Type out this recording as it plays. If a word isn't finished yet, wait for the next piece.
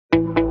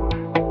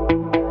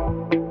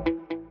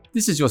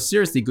This is your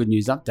Seriously Good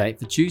News update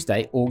for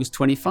Tuesday, August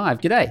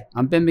 25. G'day,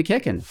 I'm Ben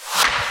McKecken.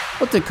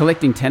 What do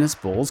collecting tennis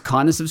balls,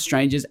 kindness of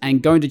strangers,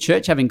 and going to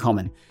church have in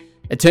common?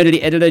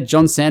 Eternity editor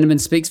John Sandeman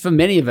speaks for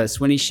many of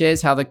us when he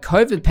shares how the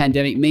COVID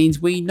pandemic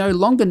means we no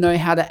longer know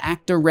how to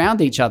act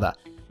around each other,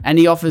 and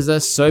he offers a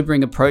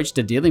sobering approach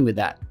to dealing with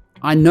that.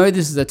 I know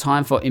this is a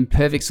time for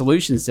imperfect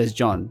solutions, says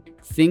John.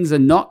 Things are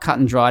not cut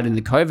and dried in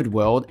the COVID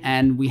world,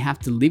 and we have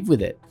to live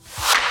with it.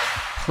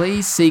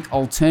 Please seek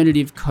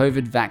alternative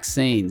COVID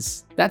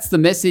vaccines. That's the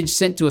message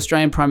sent to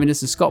Australian Prime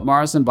Minister Scott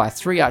Morrison by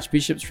 3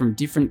 archbishops from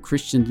different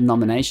Christian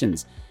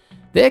denominations.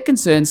 Their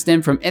concerns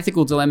stem from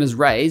ethical dilemmas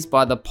raised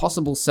by the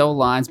possible cell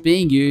lines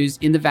being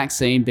used in the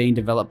vaccine being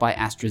developed by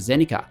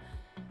AstraZeneca.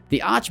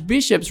 The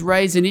archbishops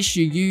raise an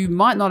issue you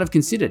might not have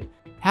considered.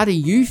 How do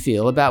you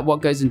feel about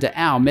what goes into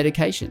our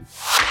medication?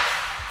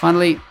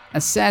 Finally,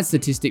 a sad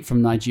statistic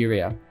from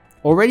Nigeria.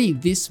 Already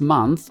this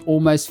month,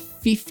 almost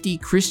 50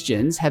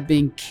 Christians have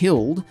been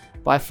killed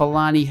by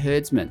Fulani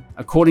herdsmen,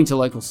 according to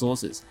local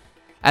sources.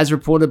 As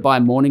reported by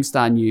Morning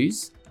Star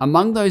News,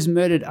 among those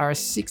murdered are a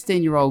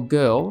 16-year-old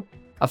girl,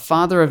 a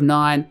father of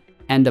 9,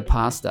 and a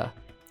pastor.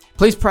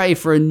 Please pray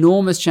for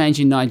enormous change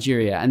in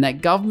Nigeria and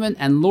that government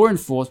and law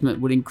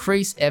enforcement would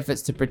increase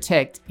efforts to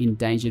protect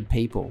endangered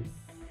people.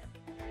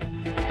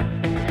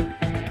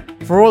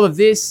 For all of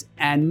this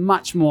and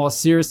much more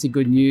seriously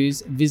good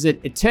news,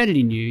 visit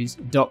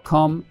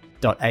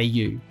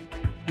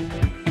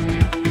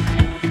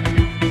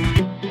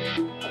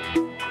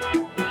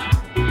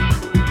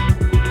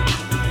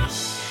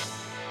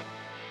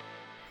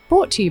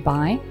Brought to you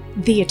by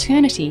the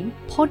Eternity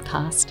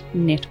Podcast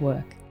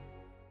Network.